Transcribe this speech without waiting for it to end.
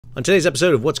On today's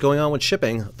episode of What's Going On with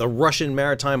Shipping, the Russian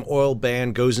maritime oil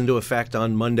ban goes into effect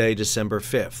on Monday, December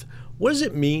 5th. What does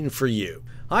it mean for you?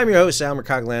 I'm your host, Sal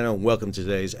Mercogliano, and welcome to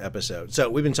today's episode. So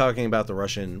we've been talking about the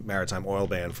Russian maritime oil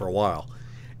ban for a while.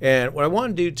 And what I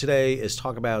want to do today is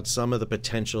talk about some of the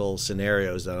potential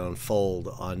scenarios that unfold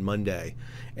on Monday,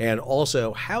 and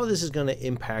also how this is going to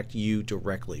impact you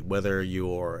directly, whether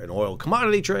you're an oil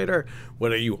commodity trader,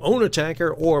 whether you own a tanker,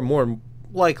 or more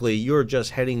likely you're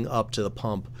just heading up to the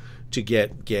pump to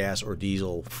get gas or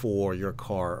diesel for your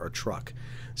car or truck.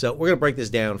 So we're going to break this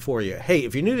down for you. Hey,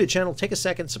 if you're new to the channel, take a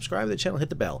second, subscribe to the channel, hit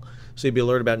the bell so you'll be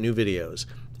alerted about new videos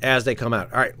as they come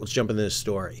out. All right, let's jump into this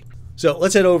story. So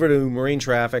let's head over to marine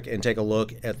traffic and take a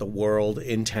look at the world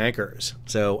in tankers.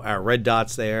 So our red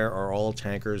dots there are all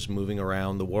tankers moving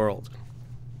around the world.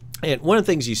 And one of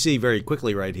the things you see very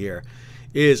quickly right here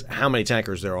is how many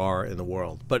tankers there are in the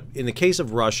world. But in the case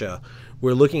of Russia,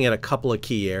 we're looking at a couple of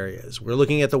key areas. We're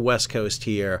looking at the west coast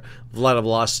here,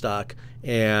 Vladivostok,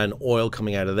 and oil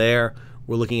coming out of there.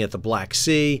 We're looking at the Black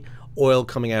Sea, oil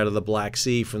coming out of the Black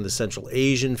Sea from the Central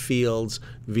Asian fields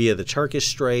via the Turkish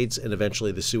Straits and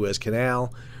eventually the Suez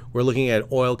Canal. We're looking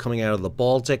at oil coming out of the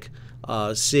Baltic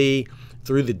Sea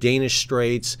through the Danish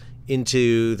Straits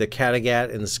into the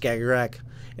Kattegat and the Skagerrak,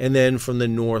 and then from the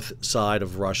north side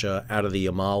of Russia out of the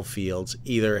Yamal fields,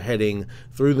 either heading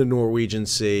through the Norwegian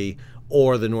Sea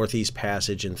or the Northeast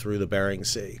Passage and through the Bering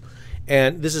Sea.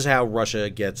 And this is how Russia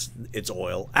gets its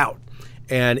oil out.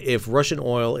 And if Russian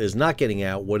oil is not getting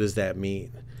out, what does that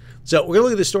mean? So we're going to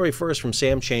look at the story first from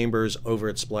Sam Chambers over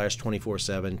at Splash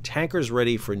 24/7. Tankers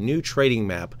ready for new trading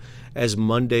map as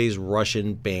Monday's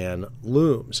Russian ban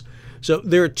looms. So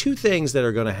there are two things that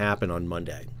are going to happen on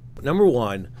Monday. Number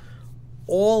one,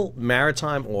 all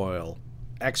maritime oil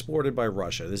exported by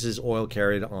Russia, this is oil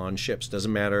carried on ships,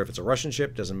 doesn't matter if it's a Russian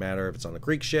ship, doesn't matter if it's on a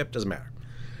Greek ship, doesn't matter,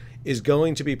 is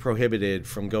going to be prohibited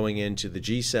from going into the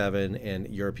G7 and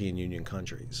European Union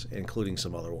countries, including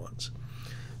some other ones.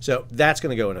 So that's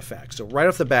going to go in effect. So right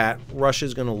off the bat, Russia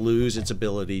is going to lose its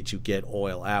ability to get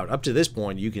oil out. Up to this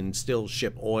point, you can still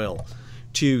ship oil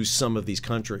to some of these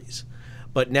countries.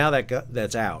 But now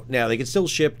that's out. Now, they can still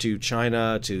ship to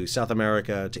China, to South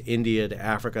America, to India, to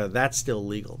Africa. That's still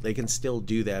legal. They can still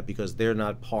do that because they're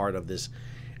not part of this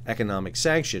economic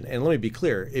sanction. And let me be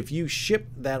clear, if you ship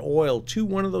that oil to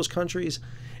one of those countries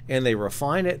and they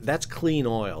refine it, that's clean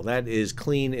oil. That is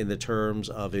clean in the terms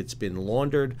of it's been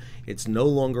laundered, it's no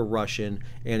longer Russian,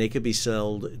 and it could be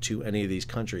sold to any of these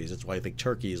countries. That's why I think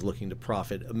Turkey is looking to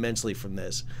profit immensely from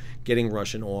this, getting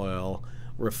Russian oil,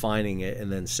 refining it,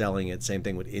 and then selling it. Same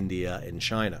thing with India and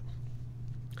China.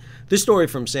 This story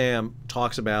from Sam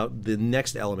talks about the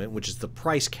next element, which is the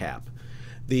price cap.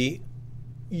 The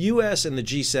US and the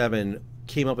G7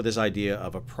 came up with this idea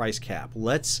of a price cap.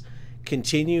 Let's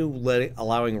continue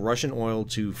allowing Russian oil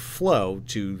to flow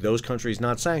to those countries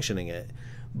not sanctioning it,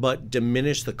 but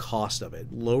diminish the cost of it,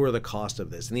 lower the cost of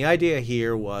this. And the idea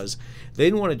here was they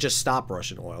didn't want to just stop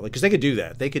Russian oil, because they could do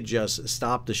that. They could just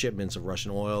stop the shipments of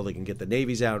Russian oil. They can get the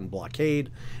navies out and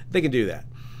blockade. They can do that.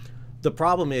 The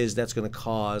problem is that's going to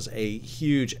cause a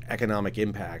huge economic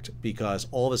impact, because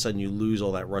all of a sudden you lose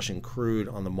all that Russian crude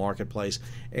on the marketplace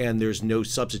and there's no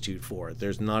substitute for it.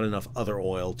 There's not enough other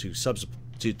oil to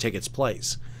take its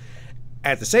place.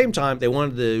 At the same time, they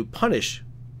wanted to punish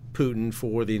Putin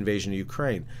for the invasion of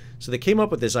Ukraine. So they came up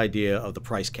with this idea of the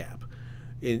price cap.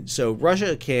 So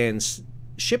Russia can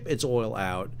ship its oil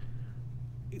out.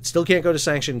 It still can't go to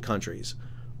sanctioned countries,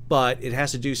 but it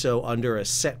has to do so under a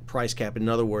set price cap. In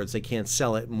other words, they can't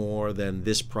sell it more than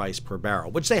this price per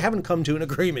barrel, which they haven't come to an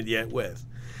agreement yet with.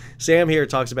 Sam here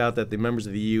talks about that the members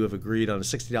of the EU have agreed on a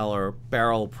 $60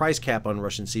 barrel price cap on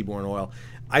Russian seaborne oil.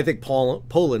 I think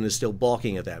Poland is still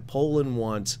balking at that. Poland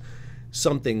wants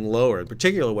something lower. In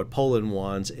particular, what Poland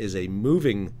wants is a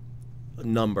moving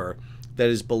number that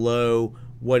is below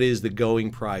what is the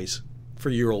going price for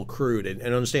Ural crude. And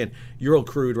understand, Ural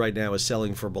crude right now is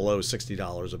selling for below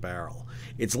 $60 a barrel.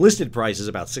 Its listed price is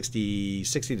about 60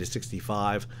 to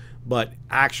 65, but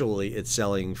actually it's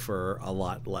selling for a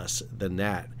lot less than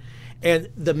that. And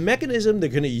the mechanism they're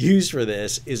going to use for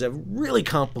this is a really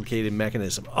complicated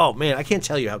mechanism. Oh man, I can't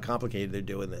tell you how complicated they're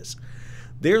doing this.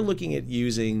 They're looking at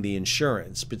using the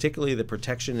insurance, particularly the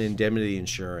protection and indemnity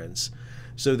insurance,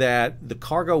 so that the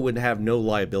cargo would have no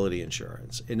liability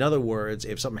insurance. In other words,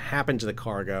 if something happened to the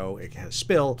cargo, it had a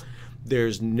spill,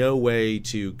 there's no way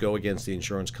to go against the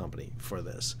insurance company for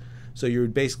this. So you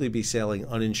would basically be selling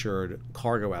uninsured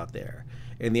cargo out there.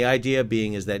 And the idea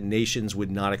being is that nations would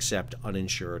not accept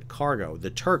uninsured cargo. The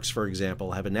Turks, for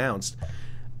example, have announced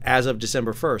as of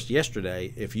December 1st,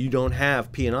 yesterday, if you don't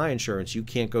have P&I insurance, you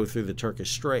can't go through the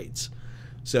Turkish Straits.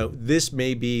 So this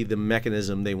may be the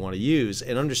mechanism they want to use.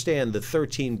 And understand the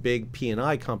 13 big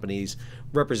P&I companies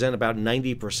represent about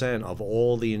 90% of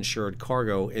all the insured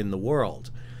cargo in the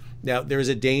world. Now, there's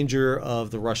a danger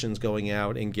of the Russians going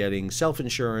out and getting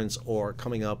self-insurance or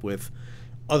coming up with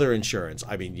other insurance.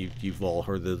 I mean, you've all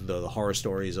heard the horror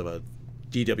stories of a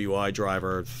DWI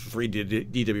driver, 3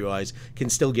 DWIs can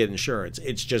still get insurance.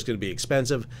 It's just going to be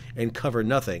expensive and cover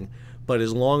nothing. But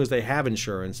as long as they have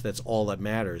insurance, that's all that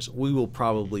matters. We will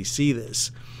probably see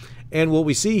this. And what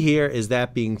we see here is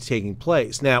that taking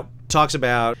place. Now, talks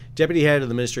about Deputy Head of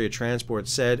the Ministry of Transport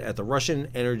said at the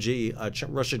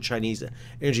Russian-Chinese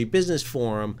Energy Business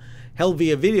Forum held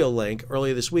via video link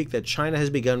earlier this week that China has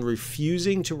begun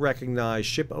refusing to recognize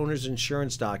ship owners'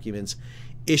 insurance documents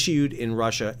issued in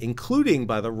Russia, including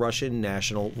by the Russian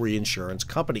National Reinsurance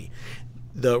Company.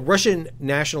 The Russian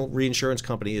National Reinsurance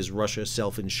Company is Russia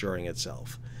self-insuring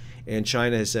itself. And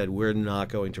China has said, we're not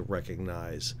going to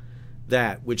recognize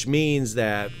that, which means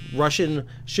that Russian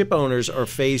ship owners are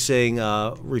facing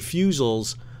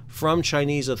refusals from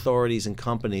Chinese authorities and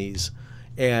companies,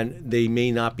 and they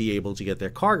may not be able to get their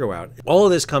cargo out. All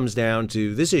of this comes down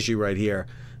to this issue right here,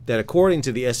 that according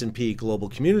to the S&P Global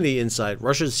Community Insight,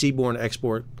 Russia's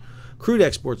seaborne crude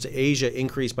exports to Asia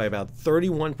increased by about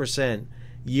 31%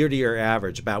 year-to-year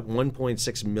average, about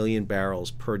 1.6 million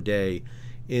barrels per day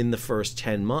in the first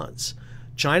 10 months.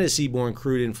 China's seaborne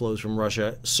crude inflows from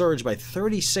Russia surged by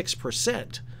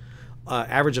 36%,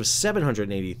 average of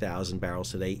 780,000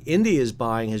 barrels today. India's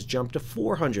buying has jumped to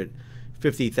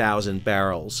 450,000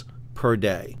 barrels per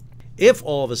day. If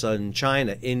all of a sudden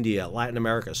China, India, Latin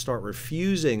America start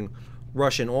refusing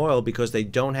Russian oil because they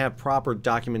don't have proper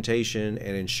documentation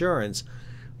and insurance,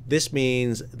 this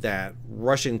means that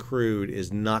Russian crude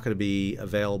is not going to be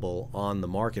available on the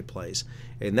marketplace.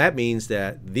 And that means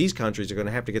that these countries are going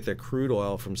to have to get their crude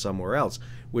oil from somewhere else,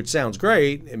 which sounds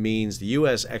great. It means the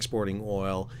U.S. exporting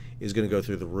oil is going to go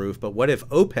through the roof. But what if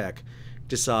OPEC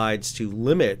decides to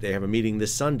limit? They have a meeting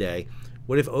this Sunday.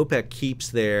 What if OPEC keeps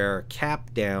their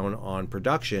cap down on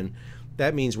production?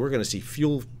 That means we're going to see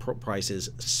fuel prices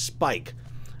spike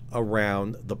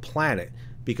around the planet,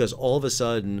 because all of a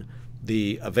sudden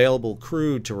the available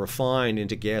crude to refine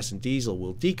into gas and diesel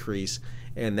will decrease,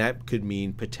 and that could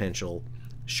mean potential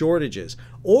shortages.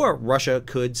 Or Russia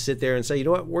could sit there and say, you know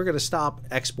what, we're going to stop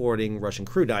exporting Russian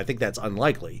crude. Now, I think that's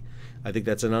unlikely. I think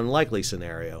that's an unlikely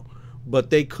scenario, but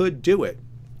they could do it,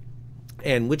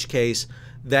 in which case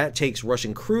that takes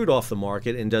Russian crude off the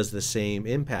market and does the same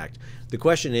impact. The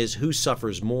question is, who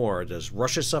suffers more? Does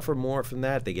Russia suffer more from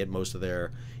that? They get most of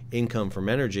their income from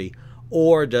energy.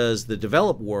 Or does the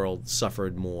developed world suffer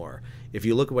more? If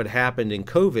you look at what happened in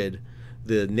COVID,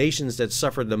 the nations that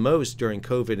suffered the most during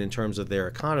COVID in terms of their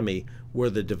economy were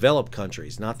the developed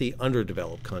countries, not the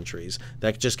underdeveloped countries.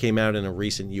 That just came out in a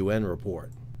recent UN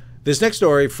report. This next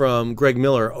story from Greg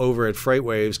Miller over at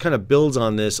FreightWaves kind of builds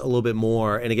on this a little bit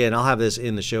more. And again, I'll have this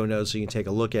in the show notes so you can take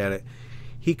a look at it.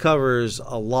 He covers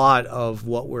a lot of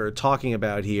what we're talking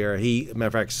about here. He, matter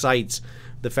of fact, cites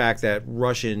the fact that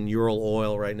Russian Ural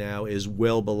oil right now is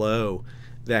well below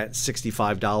that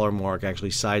 $65 mark,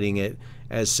 actually citing it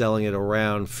as selling it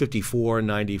around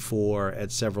 $54.94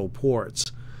 at several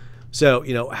ports. So,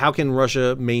 you know, how can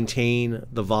Russia maintain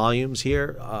the volumes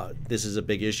here? This is a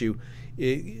big issue.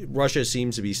 Russia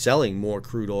seems to be selling more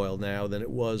crude oil now than it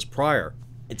was prior.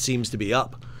 It seems to be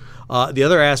up. The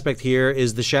other aspect here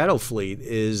is the shadow fleet.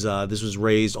 This was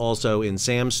raised also in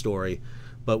Sam's story,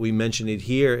 but we mentioned it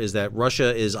here, is that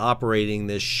Russia is operating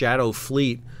this shadow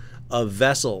fleet of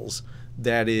vessels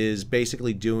that is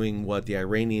basically doing what the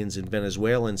Iranians and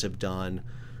Venezuelans have done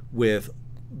with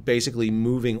basically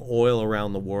moving oil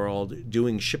around the world,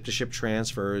 doing ship-to-ship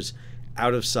transfers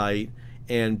out of sight,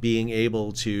 and being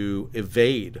able to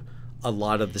evade a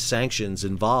lot of the sanctions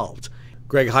involved.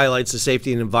 Greg highlights the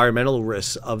safety and environmental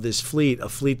risks of this fleet. A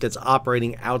fleet that's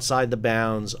operating outside the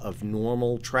bounds of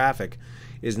normal traffic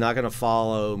is not going to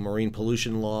follow marine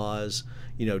pollution laws,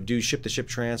 you know, do ship-to-ship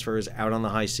transfers out on the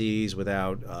high seas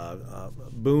without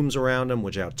booms around them,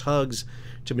 without tugs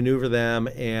to maneuver them,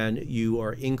 and you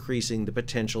are increasing the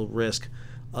potential risk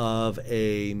of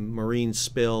a marine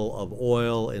spill of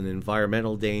oil and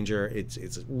environmental danger.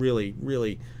 It's really,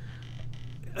 really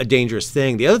a dangerous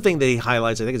thing. The other thing that he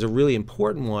highlights, I think is a really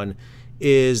important one,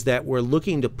 is that we're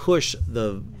looking to push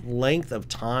the length of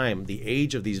time, the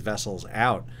age of these vessels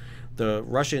out. The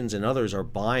Russians and others are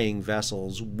buying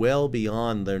vessels well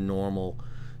beyond their normal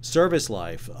service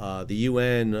life. The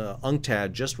UN,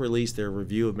 UNCTAD, just released their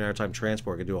review of maritime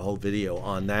transport. I could do a whole video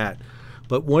on that.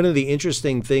 But one of the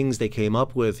interesting things they came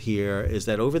up with here is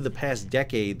that over the past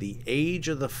decade, the age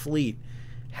of the fleet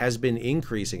has been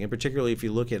increasing, and particularly if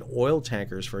you look at oil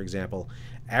tankers, for example,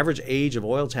 average age of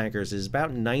oil tankers is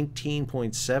about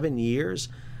 19.7 years.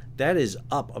 That is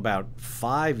up about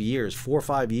 4 or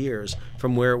 5 years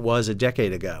from where it was a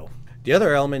decade ago. The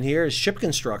other element here is ship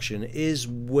construction is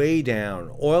way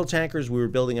down. Oil tankers, we were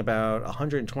building about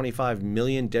 125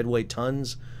 million deadweight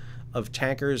tons of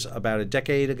tankers about a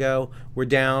decade ago. We're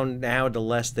down now to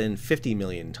less than 50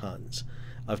 million tons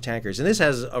of tankers. And this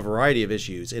has a variety of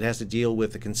issues. It has to deal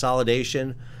with the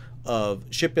consolidation of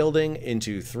shipbuilding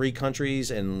into 3 countries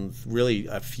and really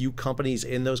a few companies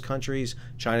in those countries,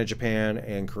 China, Japan,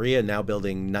 and Korea, now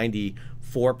building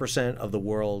 94% of the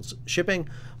world's shipping,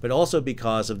 but also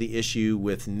because of the issue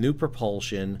with new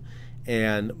propulsion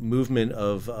and movement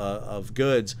of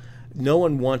goods. No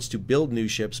one wants to build new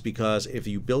ships because if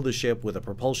you build a ship with a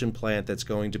propulsion plant that's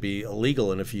going to be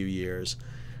illegal in a few years,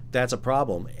 that's a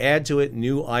problem. Add to it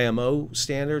new IMO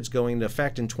standards going into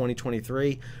effect in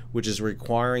 2023, which is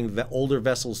requiring the older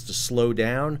vessels to slow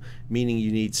down, meaning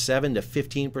you need 7 to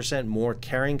 15% more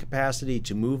carrying capacity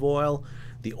to move oil.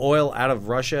 The oil out of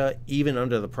Russia, even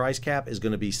under the price cap, is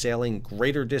going to be sailing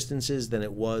greater distances than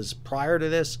it was prior to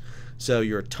this. So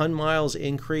your ton miles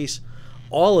increase.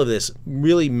 All of this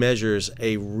really measures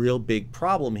a real big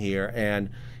problem here, and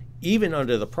even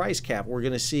under the price cap, we're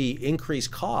going to see increased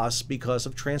costs because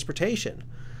of transportation.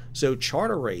 So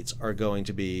charter rates are going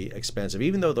to be expensive.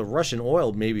 Even though the Russian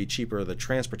oil may be cheaper, the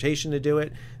transportation to do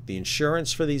it, the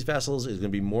insurance for these vessels is going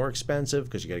to be more expensive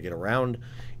because you got to get around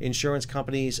insurance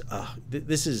companies.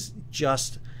 This is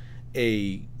just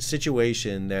a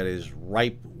situation that is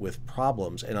ripe with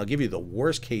problems. And I'll give you the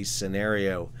worst case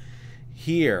scenario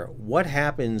here. What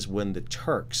happens when the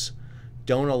Turks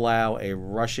don't allow a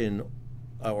Russian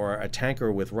or a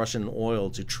tanker with Russian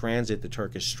oil to transit the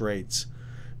Turkish Straits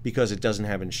because it doesn't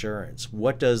have insurance?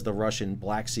 What does the Russian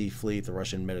Black Sea Fleet, the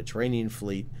Russian Mediterranean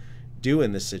Fleet do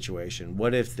in this situation?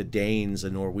 What if the Danes,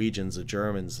 the Norwegians, the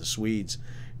Germans, the Swedes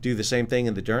do the same thing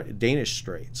in the Danish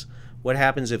Straits? What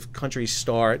happens if countries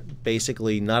start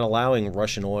basically not allowing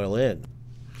Russian oil in?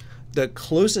 The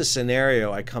closest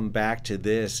scenario I come back to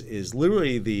this is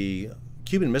literally the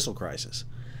Cuban Missile Crisis.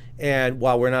 And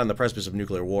while we're not on the precipice of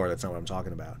nuclear war, that's not what I'm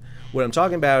talking about. What I'm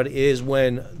talking about is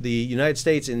when the United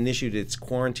States initiated its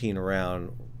quarantine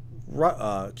around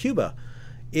Cuba,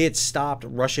 it stopped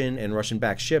Russian and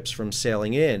Russian-backed ships from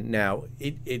sailing in. Now,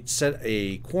 it set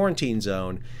a quarantine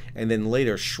zone and then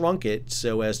later shrunk it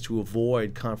so as to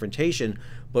avoid confrontation.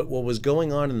 But what was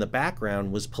going on in the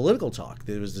background was political talk.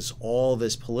 There was all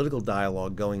this political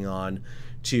dialogue going on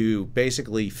to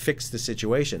basically fix the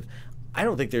situation. I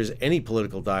don't think there's any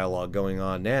political dialogue going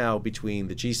on now between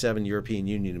the G7, European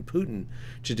Union, and Putin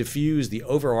to diffuse the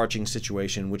overarching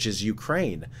situation, which is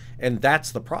Ukraine. And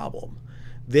that's the problem.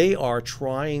 They are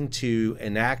trying to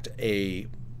enact a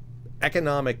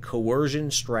economic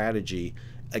coercion strategy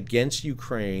against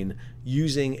Ukraine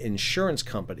using insurance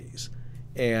companies.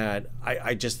 And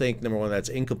I just think, number one, that's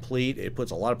incomplete. It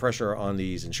puts a lot of pressure on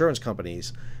these insurance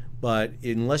companies. But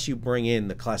unless you bring in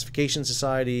the classification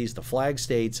societies, the flag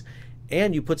states,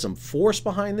 and you put some force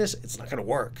behind this, it's not going to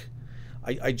work.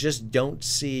 I just don't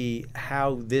see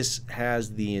how this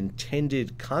has the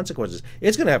intended consequences.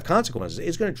 It's going to have consequences.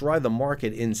 It's going to drive the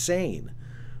market insane.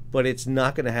 But it's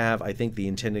not going to have, I think, the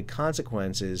intended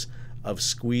consequences of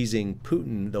squeezing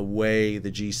Putin the way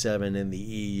the G7 and the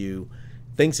EU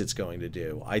thinks it's going to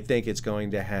do. I think it's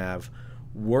going to have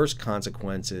worse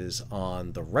consequences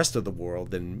on the rest of the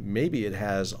world than maybe it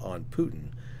has on Putin.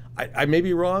 I may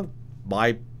be wrong.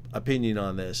 My opinion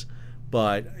on this,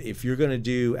 but if you're going to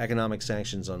do economic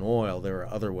sanctions on oil, there are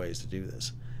other ways to do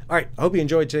this. All right, I hope you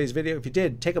enjoyed today's video. If you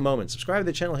did, take a moment, subscribe to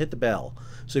the channel, hit the bell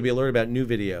so you'll be alerted about new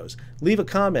videos. Leave a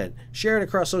comment, share it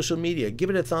across social media, give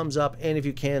it a thumbs up, and if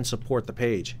you can, support the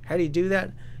page. How do you do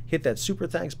that? Hit that super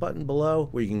thanks button below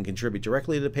where you can contribute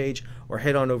directly to the page, or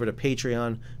head on over to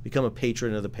Patreon, become a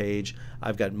patron of the page.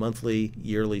 I've got monthly,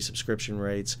 yearly subscription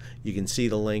rates. You can see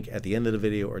the link at the end of the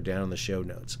video or down in the show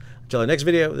notes. Until our next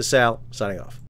video, this is Sal, signing off.